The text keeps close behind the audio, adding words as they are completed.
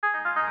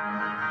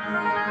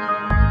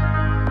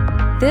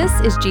This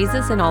is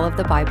Jesus in All of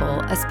the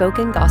Bible, a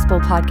spoken gospel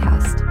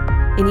podcast.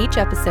 In each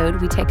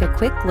episode, we take a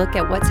quick look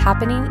at what's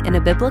happening in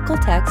a biblical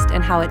text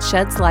and how it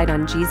sheds light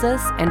on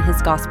Jesus and his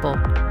gospel.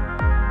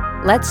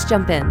 Let's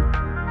jump in.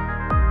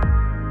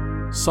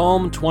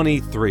 Psalm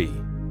 23.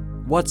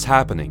 What's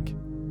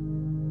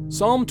happening?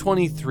 Psalm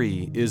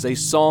 23 is a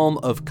psalm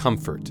of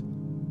comfort.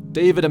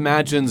 David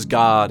imagines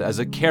God as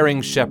a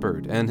caring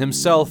shepherd and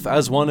himself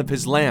as one of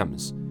his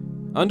lambs.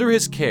 Under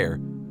his care,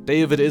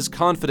 David is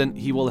confident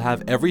he will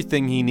have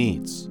everything he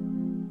needs.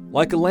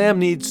 Like a lamb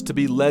needs to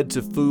be led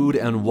to food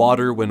and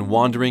water when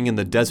wandering in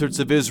the deserts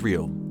of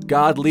Israel,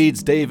 God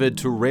leads David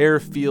to rare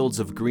fields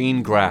of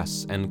green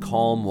grass and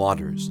calm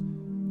waters.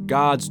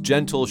 God's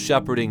gentle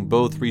shepherding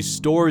both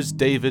restores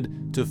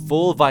David to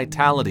full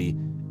vitality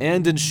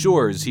and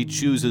ensures he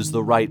chooses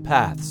the right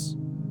paths.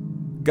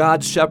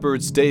 God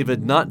shepherds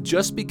David not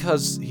just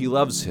because he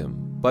loves him,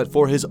 but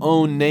for his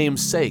own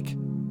name's sake.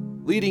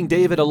 Leading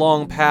David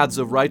along paths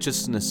of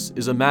righteousness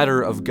is a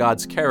matter of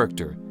God's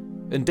character,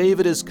 and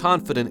David is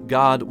confident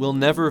God will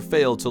never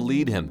fail to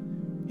lead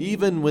him,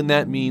 even when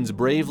that means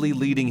bravely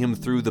leading him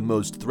through the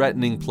most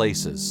threatening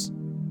places.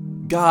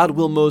 God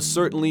will most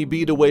certainly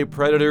beat away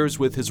predators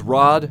with his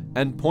rod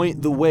and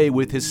point the way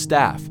with his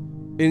staff.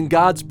 In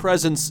God's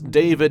presence,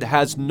 David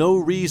has no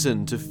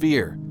reason to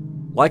fear.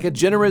 Like a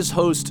generous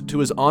host to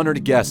his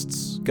honored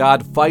guests,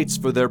 God fights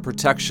for their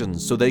protection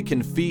so they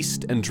can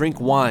feast and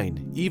drink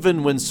wine,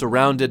 even when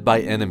surrounded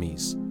by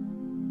enemies.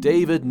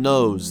 David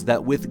knows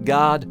that with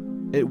God,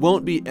 it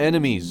won't be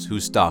enemies who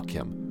stalk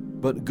him,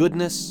 but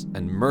goodness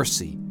and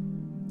mercy.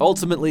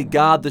 Ultimately,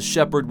 God the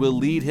shepherd will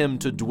lead him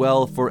to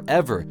dwell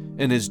forever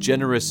in his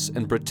generous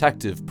and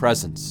protective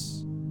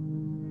presence.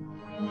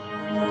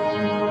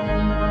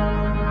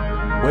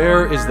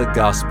 Where is the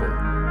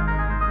gospel?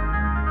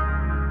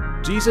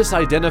 Jesus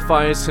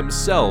identifies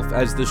himself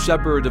as the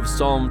shepherd of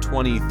Psalm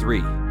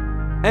 23,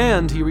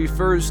 and he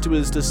refers to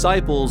his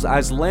disciples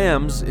as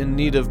lambs in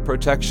need of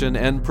protection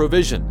and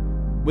provision.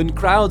 When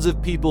crowds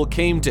of people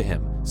came to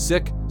him,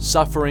 sick,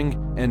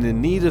 suffering, and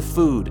in need of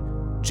food,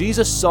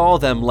 Jesus saw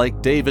them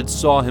like David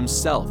saw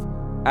himself,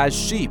 as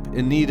sheep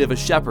in need of a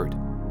shepherd.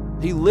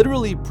 He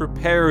literally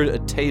prepared a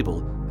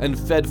table and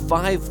fed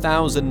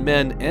 5,000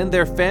 men and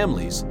their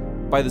families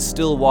by the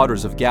still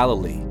waters of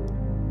Galilee.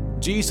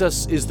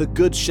 Jesus is the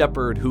good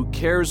shepherd who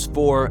cares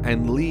for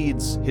and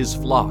leads his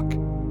flock.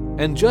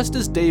 And just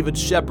as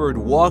David's shepherd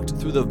walked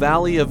through the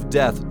valley of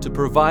death to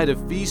provide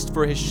a feast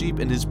for his sheep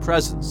in his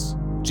presence,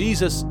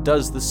 Jesus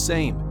does the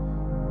same.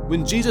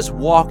 When Jesus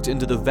walked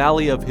into the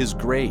valley of his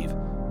grave,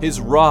 his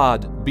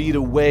rod beat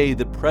away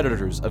the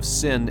predators of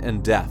sin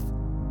and death.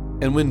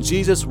 And when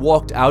Jesus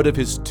walked out of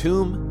his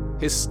tomb,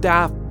 his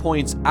staff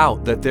points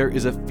out that there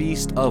is a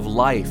feast of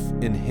life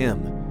in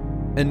him.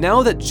 And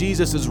now that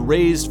Jesus is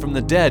raised from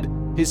the dead,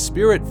 his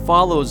Spirit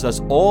follows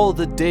us all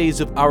the days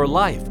of our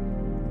life.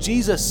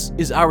 Jesus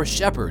is our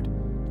shepherd.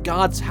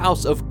 God's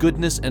house of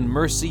goodness and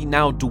mercy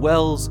now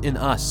dwells in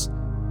us.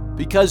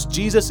 Because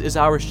Jesus is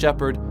our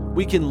shepherd,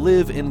 we can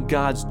live in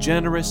God's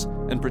generous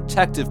and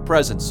protective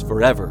presence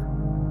forever.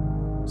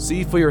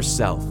 See for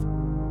yourself.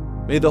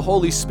 May the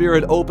Holy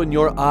Spirit open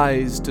your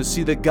eyes to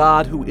see the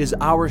God who is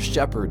our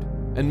shepherd,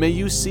 and may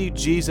you see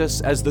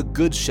Jesus as the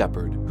good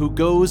shepherd who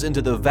goes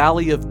into the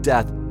valley of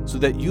death so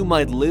that you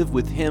might live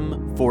with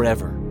him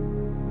forever.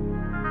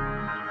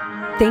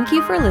 Thank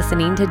you for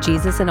listening to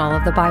Jesus in All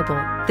of the Bible.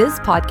 This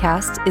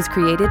podcast is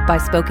created by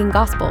Spoken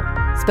Gospel.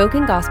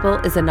 Spoken Gospel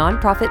is a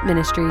nonprofit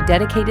ministry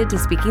dedicated to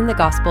speaking the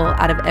gospel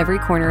out of every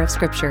corner of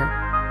Scripture.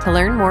 To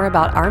learn more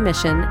about our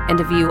mission and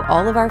to view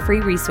all of our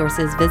free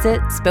resources,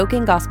 visit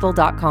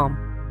spokengospel.com.